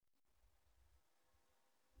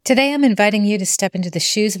Today, I'm inviting you to step into the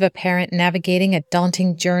shoes of a parent navigating a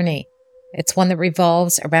daunting journey. It's one that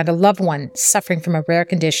revolves around a loved one suffering from a rare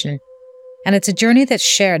condition, and it's a journey that's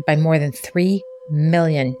shared by more than 3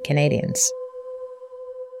 million Canadians.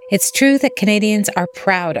 It's true that Canadians are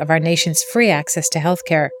proud of our nation's free access to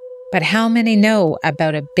healthcare, but how many know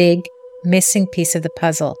about a big, missing piece of the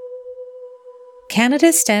puzzle?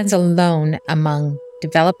 Canada stands alone among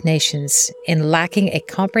developed nations in lacking a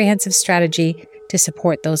comprehensive strategy to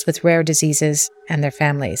support those with rare diseases and their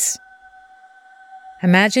families.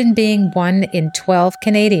 Imagine being 1 in 12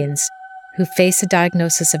 Canadians who face a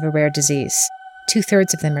diagnosis of a rare disease.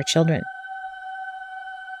 2/3 of them are children.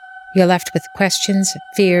 You're left with questions,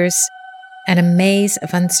 fears, and a maze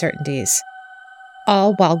of uncertainties,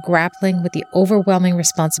 all while grappling with the overwhelming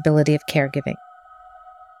responsibility of caregiving.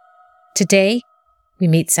 Today, we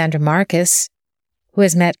meet Sandra Marcus, who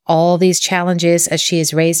has met all these challenges as she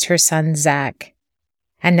has raised her son, Zach.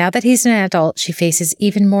 And now that he's an adult, she faces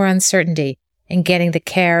even more uncertainty in getting the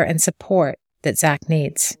care and support that Zach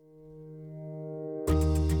needs.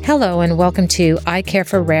 Hello and welcome to I Care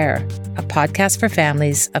for Rare, a podcast for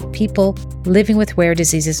families of people living with rare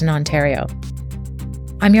diseases in Ontario.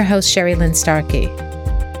 I'm your host, Sherry Lynn Starkey.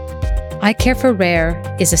 I Care for Rare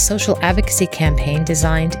is a social advocacy campaign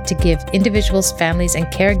designed to give individuals, families, and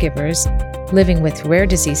caregivers living with rare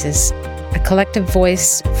diseases a collective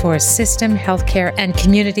voice for system, healthcare, and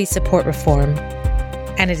community support reform.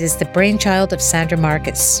 And it is the brainchild of Sandra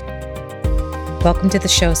Marcus. Welcome to the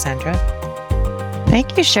show, Sandra.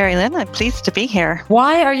 Thank you, Sherry Lynn. I'm pleased to be here.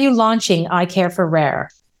 Why are you launching I Care for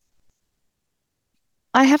Rare?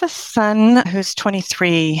 I have a son who's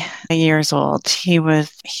 23 years old. He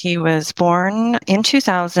was born in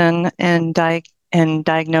 2000 and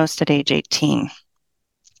diagnosed at age 18.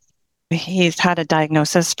 He's had a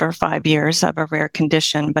diagnosis for 5 years of a rare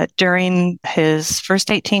condition, but during his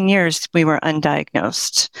first 18 years, we were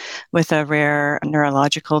undiagnosed with a rare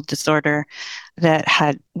neurological disorder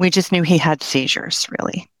we just knew he had seizures,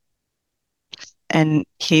 really. And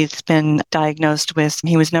he's been diagnosed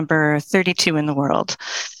he was number 32 in the world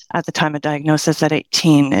at the time of diagnosis at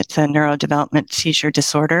 18. It's a neurodevelopment seizure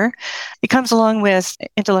disorder. It comes along with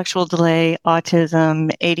intellectual delay,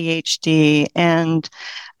 autism, ADHD, and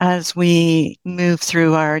as we move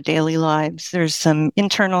through our daily lives, there's some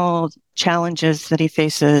internal challenges that he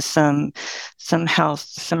faces, some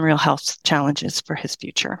real health challenges for his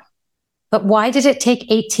future. But why did it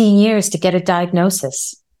take 18 years to get a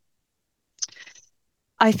diagnosis?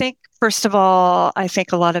 I think, first of all,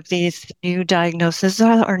 a lot of these new diagnoses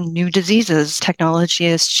are new diseases. Technology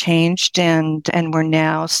has changed and we're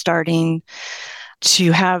now starting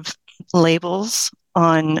to have labels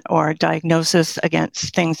on or diagnosis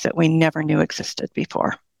against things that we never knew existed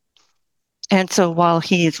before. And so while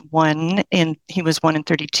he was 1 in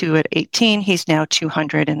 32 at 18, he's now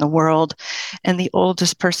 200 in the world. And the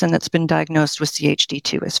oldest person that's been diagnosed with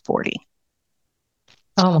CHD2 is 40.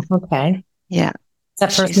 Oh, okay. Yeah. Is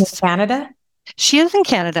that person in Canada? She is in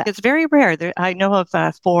Canada. It's very rare. I know of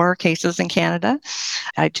 4 cases in Canada.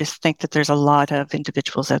 I just think that there's a lot of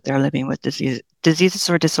individuals out there living with diseases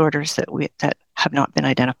or disorders that have not been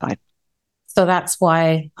identified. So that's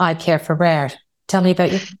why I Care for Rare. Tell me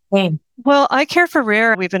about your campaign. Well, I Care for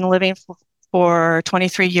Rare, we've been living for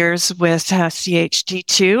 23 years with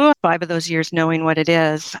CHD2, 5 of those years knowing what it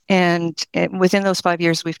is. And within those 5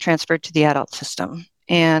 years, we've transferred to the adult system.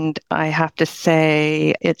 And I have to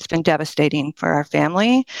say, it's been devastating for our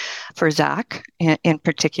family, for Zach in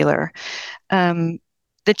particular.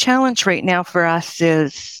 The challenge right now for us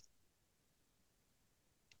is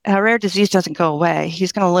a rare disease doesn't go away.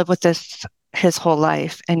 He's going to live with this his whole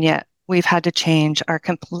life. And yet we've had to change our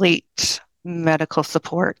complete medical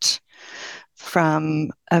support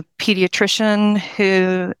from a pediatrician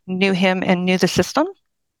who knew him and knew the system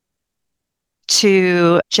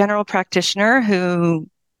to general practitioner who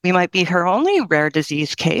we might be her only rare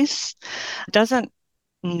disease case, doesn't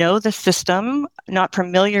know the system, not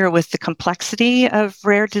familiar with the complexity of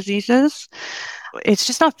rare diseases. It's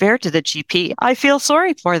just not fair to the GP. I feel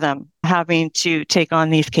sorry for them having to take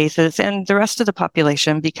on these cases and the rest of the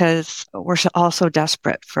population because we're all so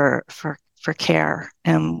desperate for care,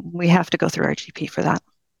 and we have to go through our GP for that.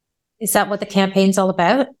 Is that what the campaign's all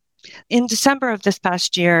about? In December of this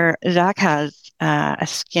past year, Zach has a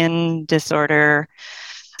skin disorder,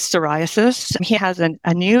 psoriasis. He has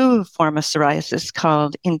a new form of psoriasis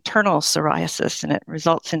called internal psoriasis, and it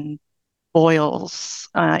results in boils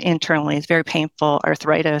internally. It's very painful,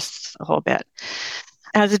 arthritis, a whole bit.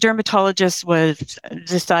 As a dermatologist was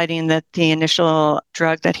deciding that the initial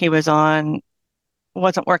drug that he was on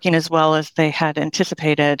wasn't working as well as they had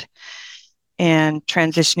anticipated, and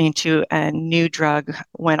transitioning to a new drug,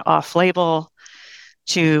 went off label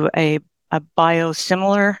to a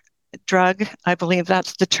biosimilar drug. I believe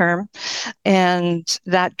that's the term. And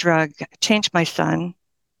that drug changed my son,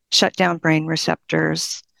 shut down brain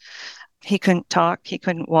receptors. He couldn't talk, he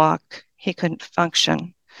couldn't walk, he couldn't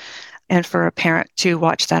function. And for a parent to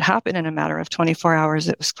watch that happen in a matter of 24 hours,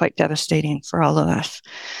 it was quite devastating for all of us.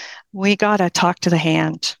 We got to talk to the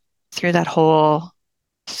hand through that whole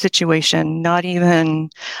situation.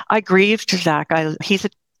 I grieved Zach. He's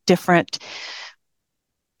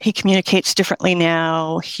he communicates differently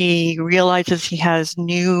now. He realizes he has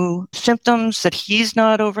new symptoms that he's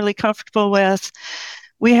not overly comfortable with.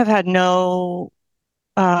 We have had no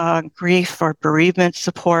grief or bereavement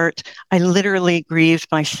support. I literally grieved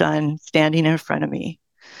my son standing in front of me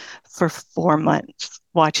for 4 months,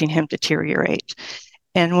 watching him deteriorate.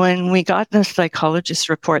 And when we got the psychologist's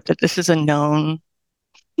report that this is a known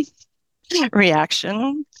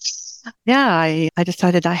reaction, I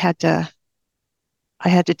decided I had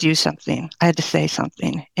to do something. I had to say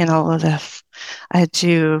something in all of this. I had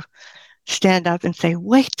to stand up and say,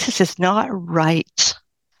 wait, this is not right.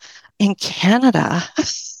 In Canada,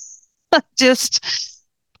 just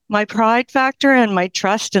my pride factor and my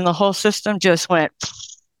trust in the whole system just went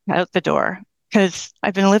out the door, because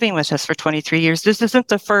I've been living with this for 23 years. This isn't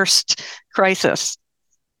the first crisis.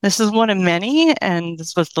 This is one of many, and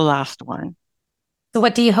this was the last one. So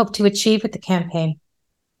what do you hope to achieve with the campaign?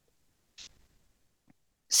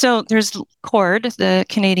 So there's CORD, the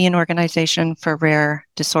Canadian Organization for Rare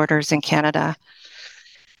Disorders in Canada,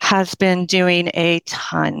 has been doing a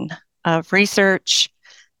ton of research,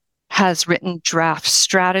 has written draft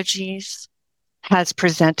strategies, has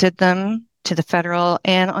presented them to the federal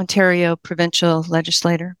and Ontario provincial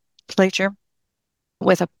legislature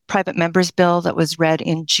with a private member's bill that was read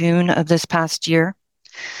in June of this past year.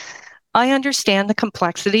 I understand the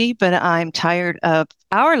complexity, but I'm tired of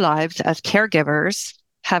our lives as caregivers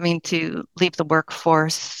having to leave the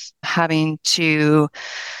workforce, having to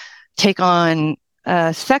take on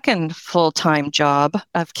a second full-time job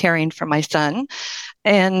of caring for my son,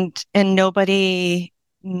 and nobody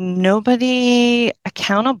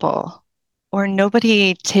accountable, or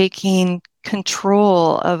nobody taking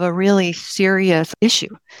control of a really serious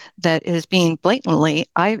issue that is being blatantly,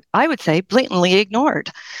 I would say, blatantly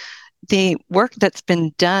ignored. The work that's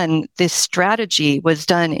been done, this strategy was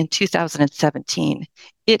done in 2017.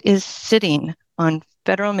 It is sitting on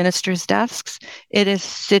federal ministers' desks. It is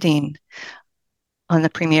sitting on the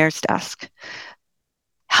premier's desk.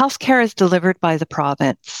 Healthcare is delivered by the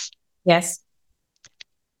province. Yes.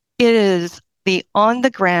 It is the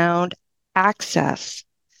on-the-ground access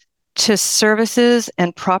to services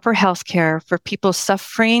and proper healthcare for people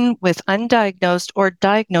suffering with undiagnosed or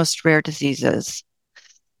diagnosed rare diseases.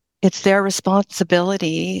 It's their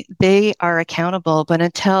responsibility. They are accountable. But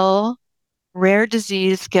until rare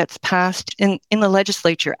disease gets passed in the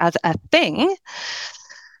legislature as a thing,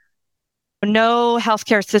 no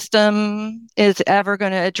healthcare system is ever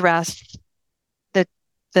going to address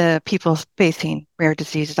the people facing rare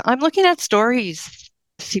diseases. I'm looking at stories.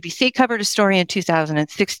 CBC covered a story in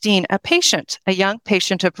 2016, a young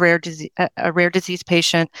patient of a rare disease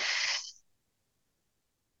patient,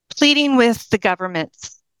 pleading with the government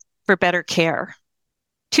for better care.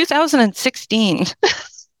 2016.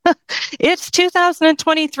 It's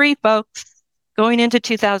 2023, folks, going into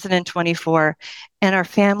 2024, and our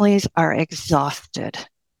families are exhausted.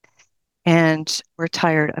 And we're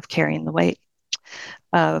tired of carrying the weight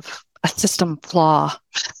of a system flaw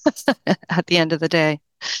at the end of the day.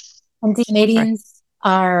 And the Canadians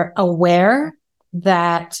are aware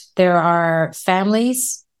that there are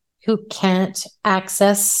families who can't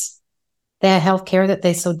access the healthcare that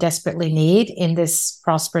they so desperately need in this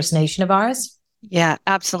prosperous nation of ours? Yeah,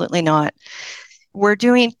 absolutely not. We're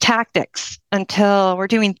doing tactics until we're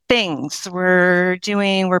doing things. We're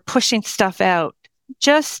pushing stuff out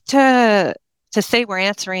just to say we're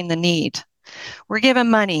answering the need. We're giving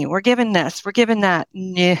money. We're giving this. We're giving that.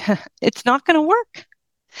 It's not going to work.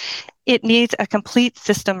 It needs a complete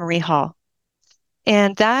system rehaul.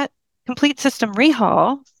 And that complete system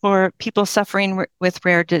rehaul for people suffering with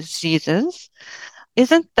rare diseases,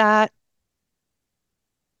 isn't that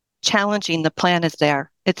challenging? The plan is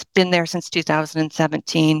there. It's been there since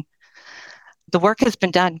 2017. The work has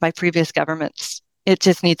been done by previous governments. It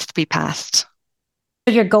just needs to be passed.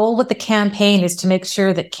 So your goal with the campaign is to make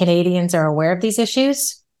sure that Canadians are aware of these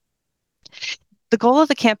issues? The goal of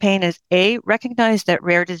the campaign is recognize that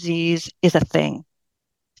rare disease is a thing,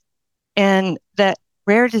 and that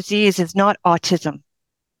rare disease is not autism.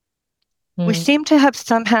 We seem to have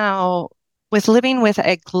somehow with living with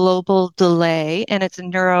a global delay, and it's a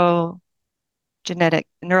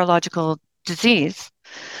neurological disease,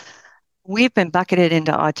 we've been bucketed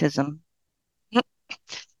into autism.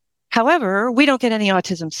 However, we don't get any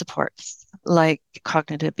autism supports like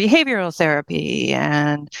cognitive behavioral therapy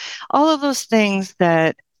and all of those things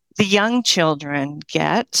that the young children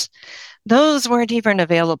get. Those weren't even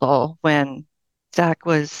available when Zach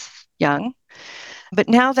was young. But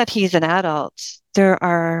now that he's an adult,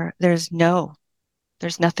 there's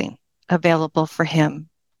nothing available for him.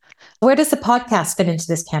 Where does the podcast fit into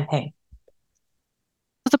this campaign?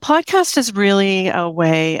 The podcast is really a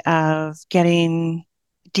way of getting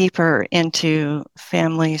deeper into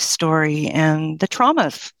family story and the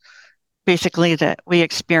traumas, basically, that we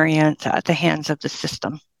experience at the hands of the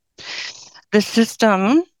system. The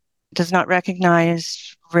system does not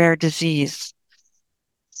recognize rare disease.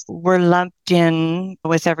 We're lumped in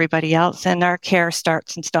with everybody else, and our care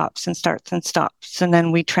starts and stops and starts and stops. And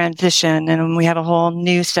then we transition, and we have a whole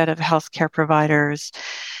new set of healthcare providers.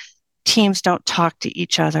 Teams don't talk to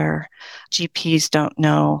each other. GPs don't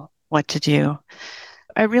know what to do.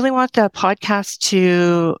 I really want the podcast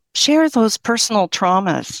to share those personal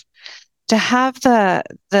traumas, to have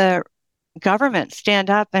the government stand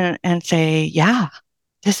up and say, yeah,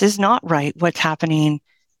 this is not right. What's happening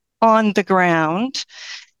on the ground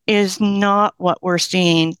is not what we're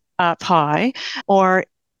seeing up high, or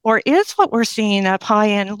is what we're seeing up high.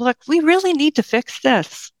 And look, we really need to fix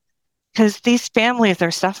this because these families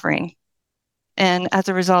are suffering. And as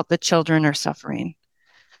a result, the children are suffering.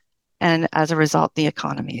 And as a result, the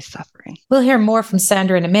economy is suffering. We'll hear more from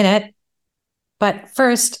Sandra in a minute. But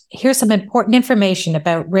first, here's some important information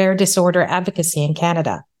about rare disorder advocacy in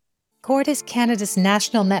Canada. CORD is Canada's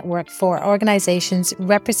national network for organizations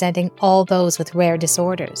representing all those with rare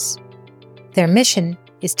disorders. Their mission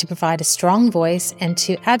is to provide a strong voice and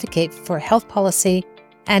to advocate for health policy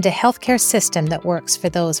and a healthcare system that works for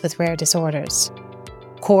those with rare disorders.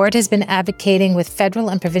 CORD has been advocating with federal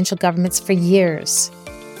and provincial governments for years.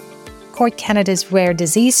 CORD Canada's Rare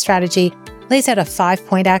Disease Strategy lays out a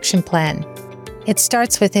 5-point action plan. It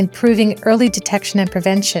starts with improving early detection and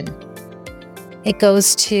prevention. It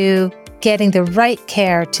goes to getting the right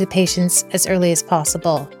care to patients as early as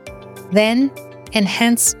possible. Then,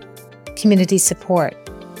 enhance community support.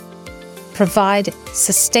 Provide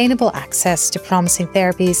sustainable access to promising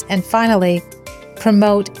therapies. And finally,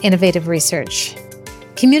 promote innovative research.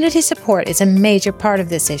 Community support is a major part of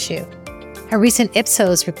this issue. A recent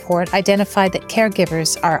Ipsos report identified that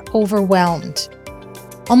caregivers are overwhelmed.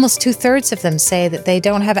 Almost 2/3 of them say that they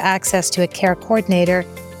don't have access to a care coordinator,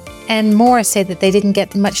 and more say that they didn't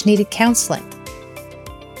get much needed counseling.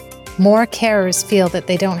 More carers feel that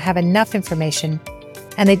they don't have enough information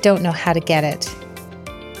and they don't know how to get it.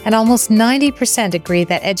 And almost 90% agree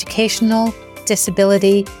that educational,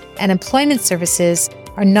 disability, and employment services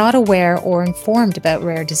are not aware or informed about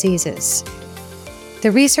rare diseases.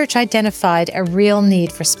 The research identified a real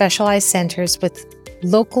need for specialized centers with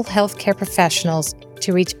local healthcare professionals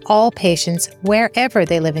to reach all patients wherever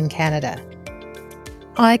they live in Canada.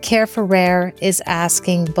 I Care for Rare is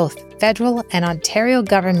asking both federal and Ontario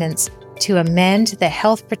governments to amend the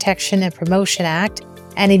Health Protection and Promotion Act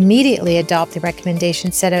and immediately adopt the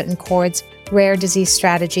recommendations set out in CORD's Rare Disease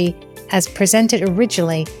Strategy as presented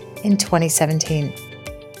originally in 2017.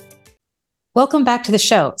 Welcome back to the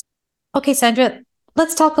show. Okay, Sandra,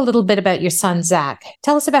 let's talk a little bit about your son, Zach.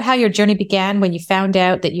 Tell us about how your journey began when you found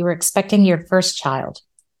out that you were expecting your first child.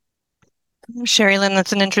 Sherry Lynn,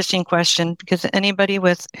 that's an interesting question because anybody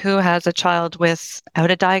who has a child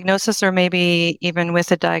without a diagnosis or maybe even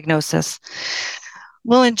with a diagnosis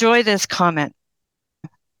will enjoy this comment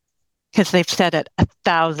because they've said it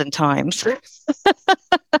 1,000 times.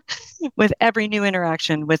 With every new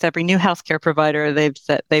interaction, with every new healthcare provider,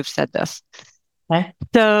 they've said this. Okay.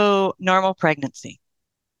 So, normal pregnancy.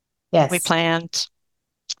 Yes. We planned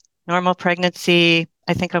normal pregnancy.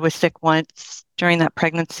 I think I was sick once during that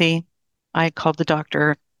pregnancy. I called the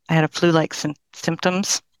doctor. I had a flu-like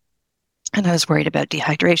symptoms, and I was worried about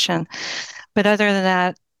dehydration. But other than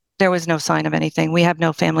that, there was no sign of anything. We have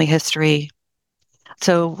no family history.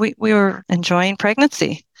 So we were enjoying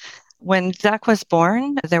pregnancy. When Zach was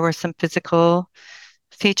born, there were some physical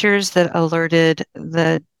features that alerted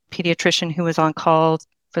the pediatrician who was on call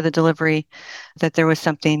for the delivery that there was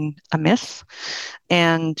something amiss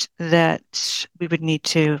and that we would need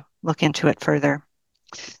to look into it further.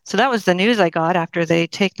 So that was the news I got after they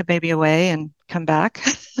take the baby away and come back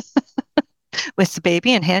with the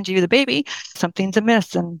baby and hand you the baby. Something's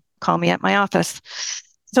amiss and call me at my office.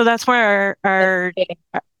 So that's where our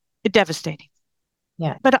devastating.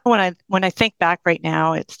 Yeah. But when I think back right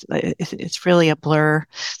now, it's really a blur.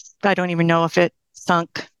 I don't even know if it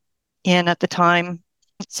sunk in at the time.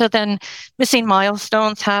 So then missing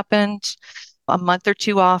milestones happened, a month or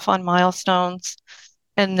two off on milestones.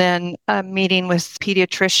 And then a meeting with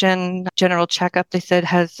pediatrician, general checkup. They said,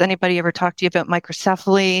 has anybody ever talked to you about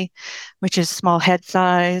microcephaly, which is small head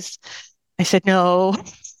size? I said, no.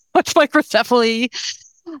 What's microcephaly?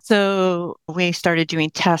 So we started doing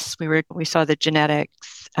tests. We saw the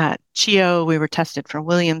genetics at CHEO. We were tested for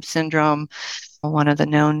Williams syndrome, one of the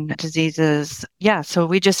known diseases. Yeah, so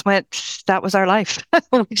we just went, that was our life.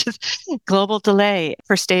 We just global delay,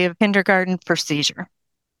 first day of kindergarten, first seizure.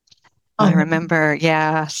 I remember,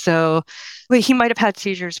 yeah. So he might have had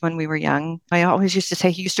seizures when we were young. I always used to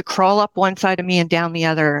say he used to crawl up one side of me and down the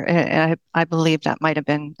other. I believe that might have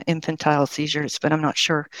been infantile seizures, but I'm not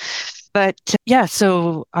sure. But yeah,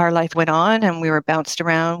 so our life went on and we were bounced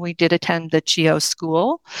around. We did attend the CHEO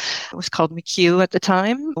school. It was called McHugh at the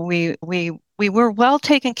time. We were well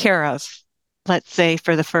taken care of, let's say,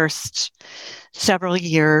 for the first several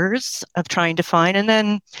years of trying to find, and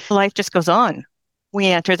then life just goes on. We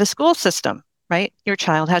enter the school system, right? Your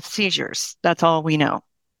child has seizures. That's all we know.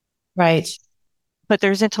 Right. But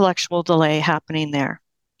there's intellectual delay happening there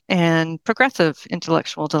and progressive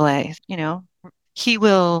intellectual delay.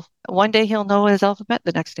 One day he'll know his alphabet,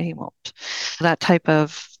 the next day he won't. That type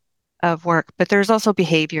of work. But there's also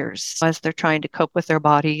behaviors as they're trying to cope with their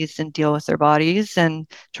bodies and deal with their bodies and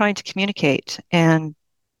trying to communicate and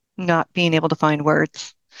not being able to find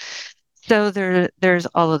words. So there's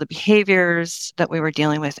all of the behaviors that we were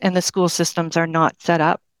dealing with, and the school systems are not set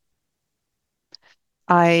up.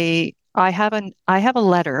 I have a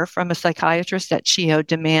letter from a psychiatrist at CHEO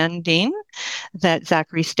demanding that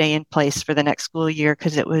Zachary stay in place for the next school year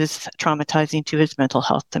because it was traumatizing to his mental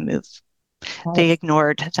health to move. Right. They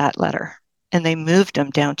ignored that letter and they moved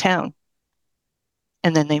him downtown,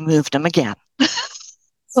 and then they moved him again.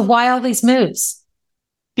 So why all these moves?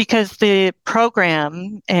 Because the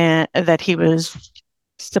program that he was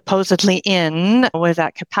supposedly in was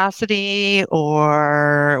at capacity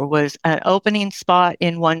or was an opening spot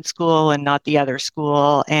in one school and not the other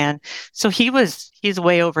school. And so he's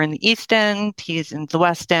way over in the East End, he's in the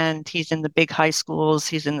West End, he's in the big high schools,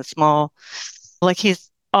 he's in the small, he's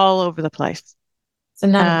all over the place. So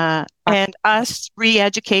and us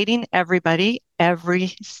re-educating everybody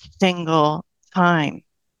every single time.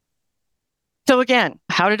 So again,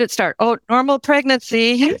 how did it start? Oh, normal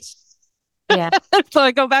pregnancy. Yeah. So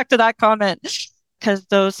I go back to that comment because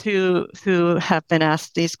those who have been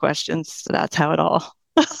asked these questions, that's how it all.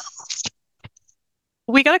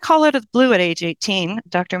 We got a call out of the blue at age 18.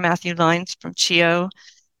 Dr. Matthew Lines from CHEO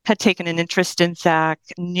had taken an interest in Zach,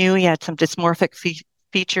 knew he had some dysmorphic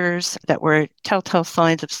features that were telltale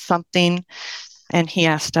signs of something. And he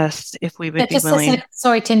asked us if we would be willing.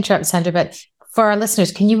 Sorry to interrupt, Sandra, but for our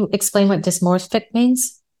listeners, can you explain what dysmorphic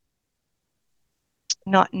means?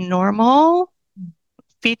 Not normal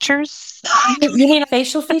features. You mean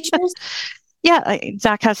facial features? Yeah,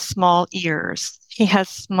 Zach has small ears. He has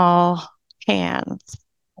small hands.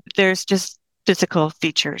 There's just physical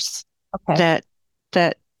features that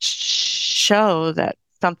show that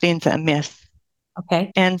something's amiss.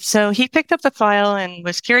 Okay. And so he picked up the file and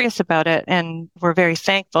was curious about it, and we're very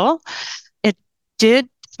thankful. It did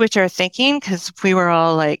switch our thinking because we were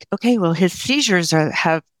all like, okay, well, his seizures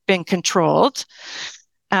have been controlled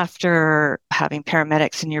after having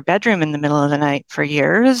paramedics in your bedroom in the middle of the night for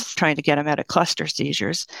years, trying to get him out of cluster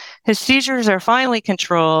seizures. His seizures are finally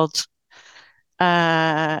controlled.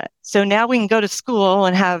 So now we can go to school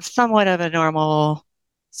and have somewhat of a normal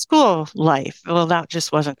school life. Well, that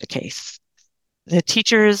just wasn't the case. The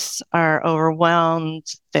teachers are overwhelmed.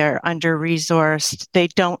 They're under-resourced. They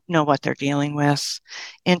don't know what they're dealing with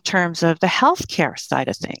in terms of the healthcare side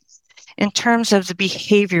of things, in terms of the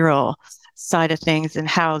behavioral side of things and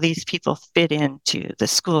how these people fit into the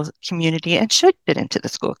school community and should fit into the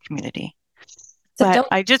school community. So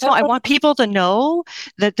but I want people to know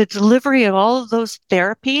that the delivery of all of those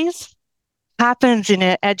therapies happens in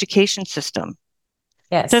an education system.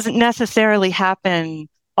 Yes. It doesn't necessarily happen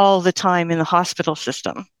all the time in the hospital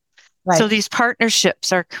system. Right. So these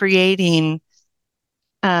partnerships are creating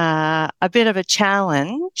a bit of a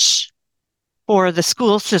challenge for the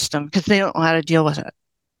school system because they don't know how to deal with it.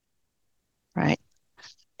 Right.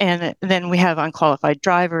 And then we have unqualified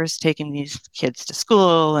drivers taking these kids to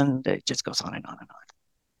school, and it just goes on and on and on.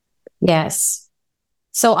 Yes.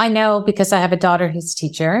 So I know, because I have a daughter who's a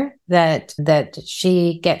teacher, that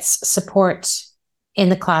she gets support in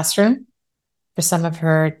the classroom for some of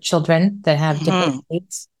her children that have different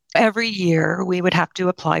needs. Every year we would have to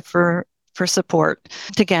apply for for support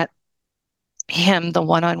to get him the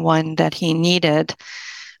one-on-one that he needed.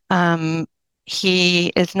 He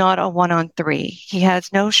is not a 1-on-3. He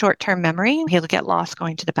has no short-term memory. He'll get lost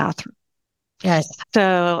going to the bathroom. Yes.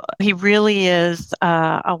 So he really is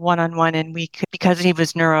a one-on-one, and because he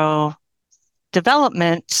was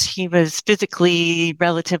neurodevelopment, he was physically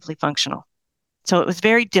relatively functional. So it was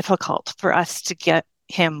very difficult for us to get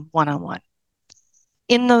him one-on-one.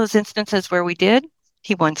 In those instances where we did,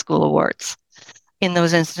 he won school awards. In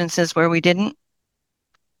those instances where we didn't,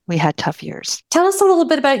 we had tough years. Tell us a little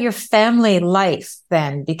bit about your family life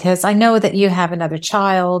then, because I know that you have another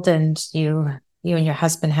child and you and your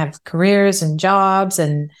husband have careers and jobs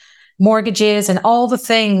and mortgages and all the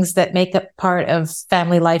things that make up part of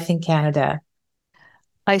family life in Canada.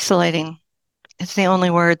 Isolating is the only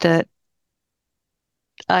word that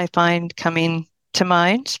I find coming to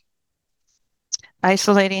mind.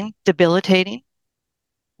 Isolating, debilitating.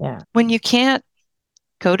 Yeah. When you can't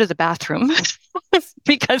go to the bathroom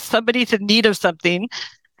because somebody's in need of something,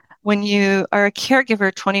 when you are a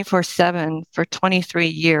caregiver 24/7 for 23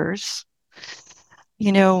 years,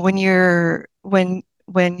 when you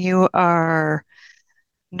are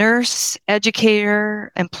nurse,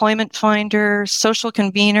 educator, employment finder, social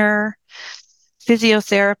convener,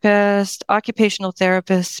 physiotherapist, occupational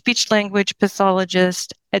therapist, speech language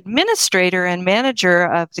pathologist, administrator, and manager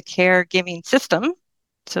of the caregiving system.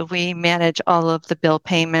 So we manage all of the bill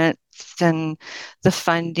payments and the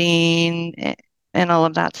funding and all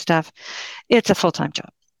of that stuff. It's a full-time job.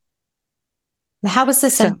 How has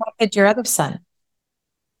this impacted your other son?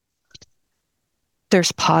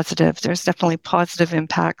 There's definitely positive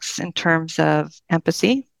impacts in terms of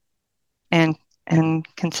empathy and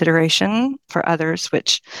consideration for others,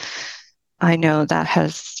 which I know that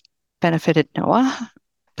has benefited Noah.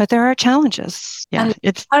 But there are challenges. Yeah,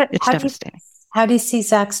 it's devastating. How do you see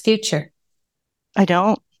Zach's future? I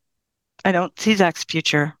don't see Zach's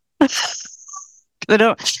future. I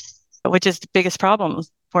don't, which is the biggest problem.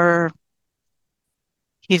 Where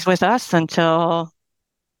he's with us until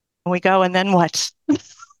we go, and then what?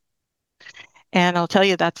 And I'll tell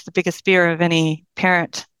you, that's the biggest fear of any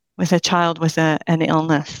parent with a child with an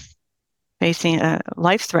illness, facing a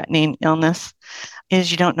life-threatening illness,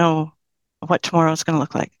 is you don't know what tomorrow is going to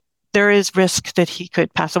look like. There is risk that he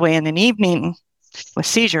could pass away in an evening with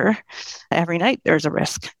seizure. Every night there's a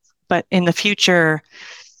risk. But in the future,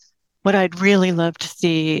 what I'd really love to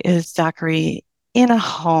see is Zachary in a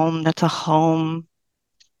home that's a home,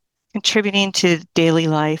 contributing to daily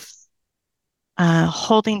life,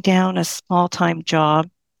 holding down a small-time job.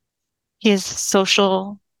 He's a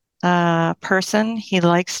social person. He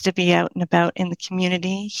likes to be out and about in the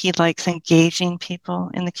community. He likes engaging people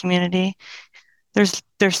in the community.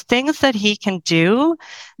 There's things that he can do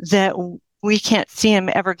that we can't see him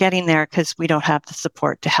ever getting there because we don't have the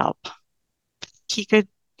support to help. He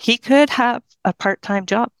could have a part-time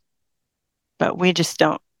job, but we just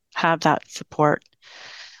don't have that support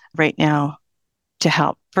right now to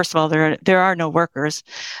help. First of all, there are no workers.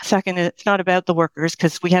 Second, it's not about the workers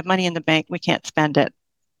because we have money in the bank. We can't spend it.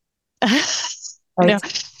 Right.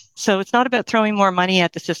 So it's not about throwing more money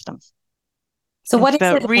at the system. So what is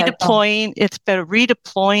it redeploying? It's about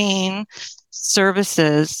redeploying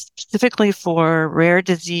services specifically for rare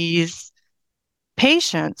disease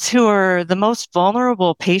patients who are the most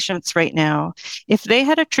vulnerable patients right now. If they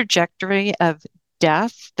had a trajectory of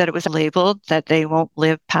death that it was labeled that they won't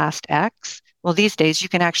live past X, well, these days you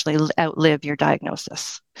can actually outlive your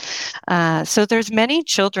diagnosis. So there's many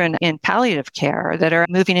children in palliative care that are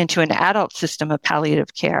moving into an adult system of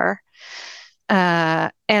palliative care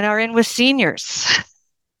and are in with seniors.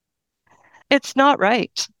 It's not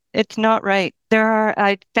right. It's not right.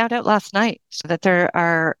 I found out last night that there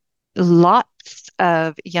are lots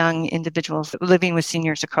of young individuals living with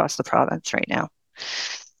seniors across the province right now.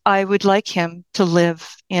 I would like him to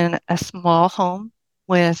live in a small home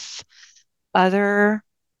with other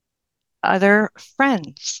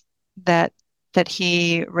friends that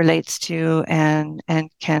he relates to and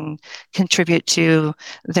can contribute to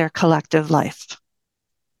their collective life.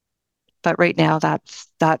 But right now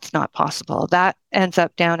that's not possible. That ends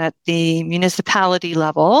up down at the municipality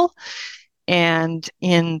level and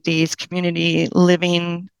in these community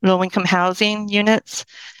living low-income housing units,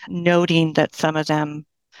 noting that some of them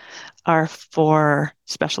are for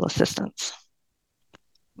special assistance.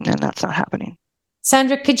 And that's not happening.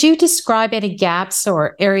 Sandra, could you describe any gaps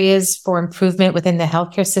or areas for improvement within the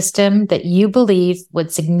healthcare system that you believe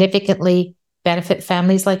would significantly benefit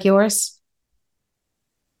families like yours?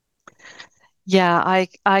 Yeah,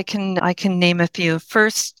 I can name a few.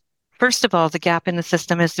 First of all, the gap in the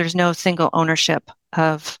system is there's no single ownership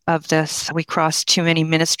of this. We cross too many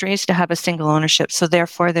ministries to have a single ownership. So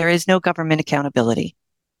therefore, there is no government accountability.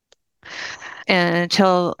 And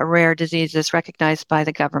until a rare disease is recognized by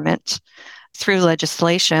the government through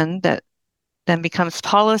legislation that then becomes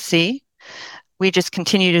policy, we just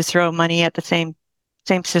continue to throw money at the same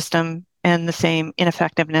system and the same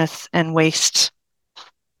ineffectiveness and waste,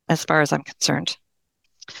 as far as I'm concerned.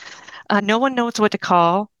 No one knows what to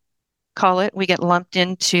call it. We get lumped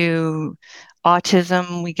into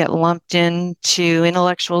autism, we get lumped into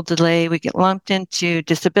intellectual delay, we get lumped into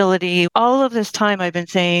disability. All of this time I've been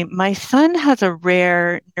saying, my son has a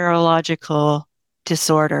rare neurological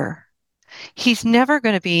disorder. He's never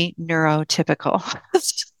going to be neurotypical.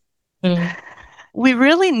 We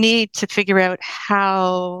really need to figure out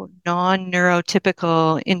how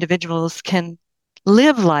non-neurotypical individuals can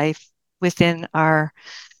live life within our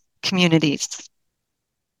communities,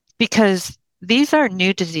 because these are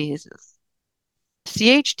new diseases.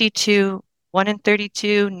 CHD2, 1 in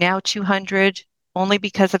 32, now 200, only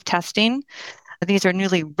because of testing. These are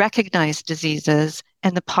newly recognized diseases,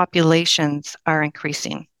 and the populations are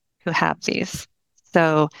increasing who have these.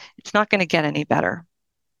 So it's not going to get any better.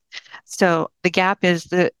 So the gap is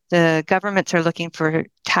that the governments are looking for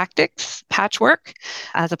tactics, patchwork,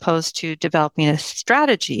 as opposed to developing a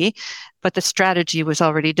strategy. But the strategy was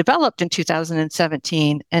already developed in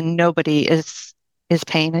 2017, and nobody is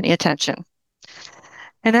paying any attention.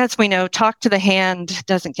 And as we know, talk to the hand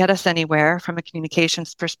doesn't get us anywhere from a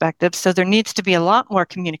communications perspective. So there needs to be a lot more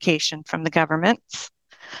communication from the governments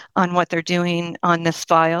on what they're doing on this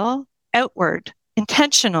file, outward,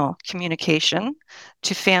 intentional communication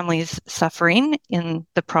to families suffering in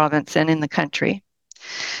the province and in the country.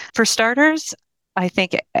 For starters, I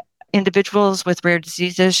think individuals with rare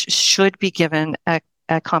diseases should be given a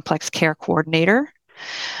complex care coordinator.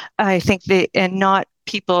 I think and not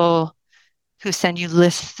people who send you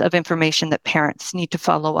lists of information that parents need to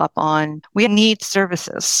follow up on. We need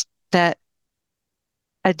services that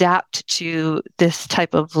adapt to this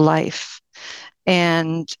type of life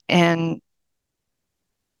and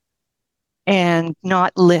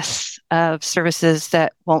not lists of services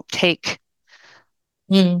that won't take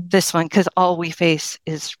this one, because all we face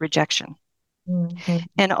is rejection.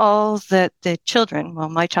 And all that the children,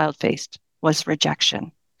 my child faced, was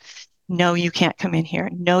rejection. No, you can't come in here.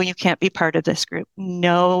 No, you can't be part of this group.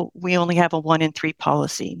 No, we only have a 1 in 3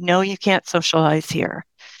 policy. No, you can't socialize here.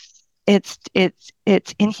 It's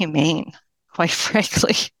inhumane, quite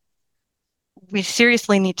frankly. We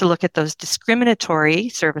seriously need to look at those discriminatory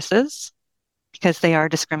services, because they are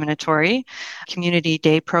discriminatory, community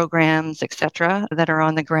day programs, etc., that are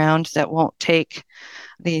on the ground that won't take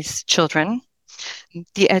these children.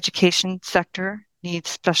 The education sector needs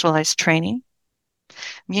specialized training.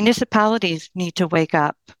 Municipalities need to wake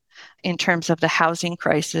up in terms of the housing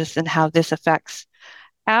crisis and how this affects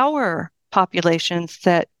our populations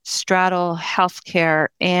that straddle healthcare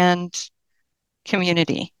and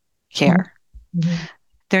community care.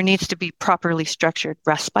 There needs to be properly structured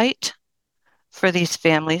respite for these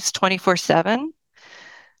families, 24/7,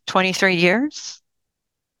 23 years.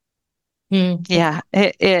 Yeah,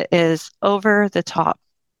 it is over the top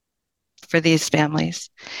for these families.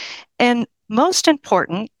 And most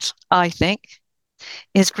important, I think,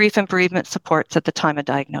 is grief and bereavement supports at the time of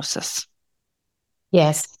diagnosis.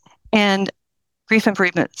 Yes. And grief and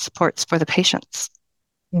bereavement supports for the patients.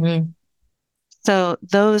 So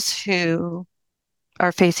those who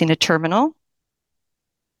are facing a terminal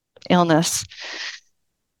illness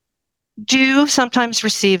do sometimes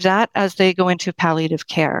receive that as they go into palliative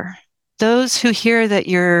care. Those who hear that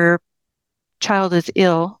your child is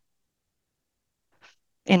ill,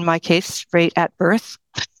 in my case, right at birth,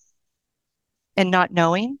 and not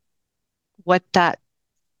knowing what that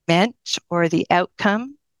meant or the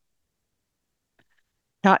outcome,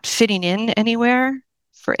 not fitting in anywhere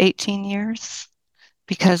for 18 years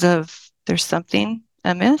because of there's something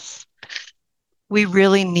amiss. We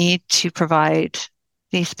really need to provide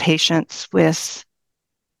these patients with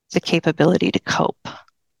the capability to cope.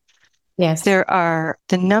 Yes. There are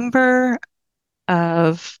the number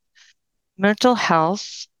of mental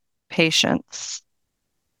health patients.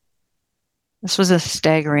 This was a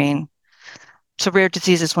staggering. So rare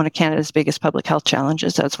disease is one of Canada's biggest public health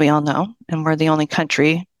challenges, as we all know, and we're the only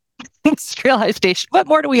country industrialized nation. What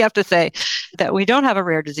more do we have to say? That we don't have a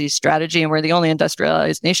rare disease strategy, and we're the only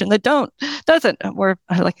industrialized nation that doesn't. We're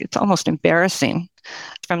like, it's almost embarrassing.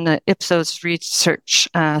 From the Ipsos research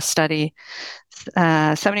study,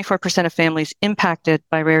 74% of families impacted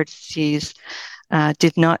by rare disease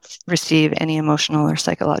did not receive any emotional or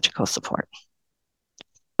psychological support.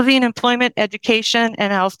 Housing, employment, education,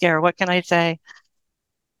 and healthcare. What can I say?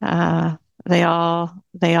 They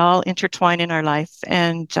all intertwine in our life,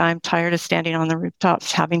 and I'm tired of standing on the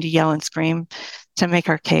rooftops having to yell and scream to make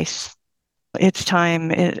our case. It's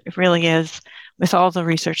time, it really is, with all the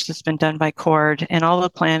research that's been done by CORD and all the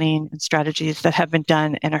planning and strategies that have been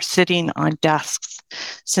done and are sitting on desks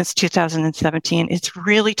since 2017. It's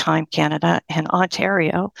really time Canada and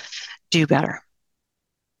Ontario do better.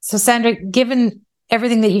 So Sandra, given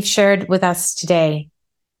everything that you've shared with us today,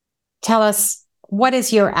 tell us, what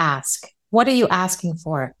is your ask? What are you asking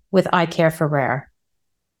for with iCare4Rare?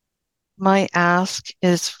 My ask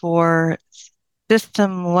is for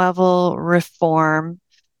system level reform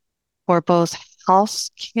for both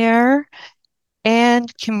healthcare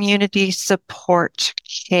and community support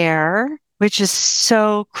care, which is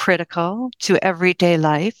so critical to everyday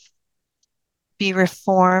life, be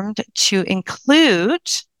reformed to include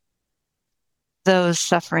those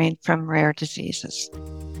suffering from rare diseases.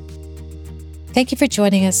 Thank you for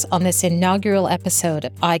joining us on this inaugural episode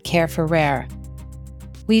of iCare4Rare.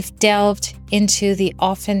 We've delved into the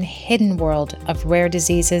often hidden world of rare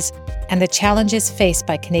diseases and the challenges faced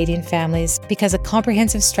by Canadian families because a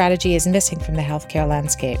comprehensive strategy is missing from the healthcare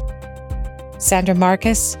landscape. Sandra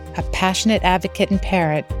Marcus, a passionate advocate and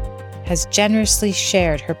parent, has generously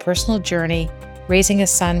shared her personal journey raising a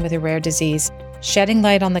son with a rare disease, shedding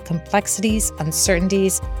light on the complexities,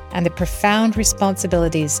 uncertainties, and the profound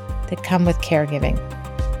responsibilities that come with caregiving.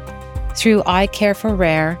 Through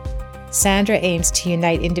iCare4Rare, Sandra aims to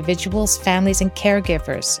unite individuals, families, and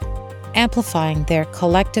caregivers, amplifying their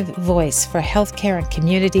collective voice for healthcare and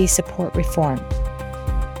community support reform.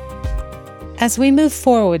 As we move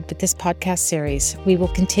forward with this podcast series, we will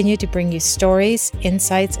continue to bring you stories,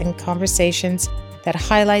 insights, and conversations that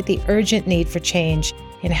highlight the urgent need for change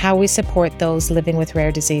in how we support those living with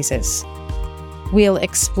rare diseases. We'll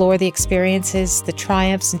explore the experiences, the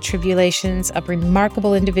triumphs and tribulations of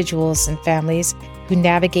remarkable individuals and families who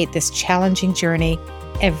navigate this challenging journey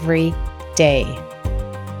every day.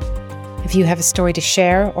 If you have a story to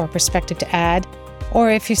share or perspective to add,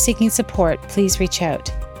 or if you're seeking support, please reach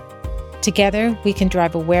out. Together, we can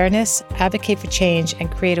drive awareness, advocate for change,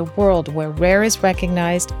 and create a world where rare is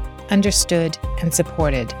recognized, understood, and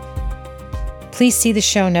supported. Please see the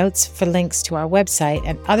show notes for links to our website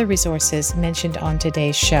and other resources mentioned on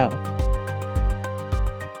today's show.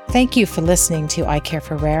 Thank you for listening to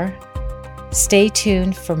iCare4Rare. Stay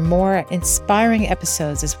tuned for more inspiring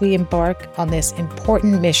episodes as we embark on this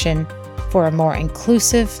important mission for a more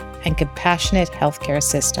inclusive and compassionate healthcare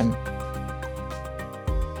system.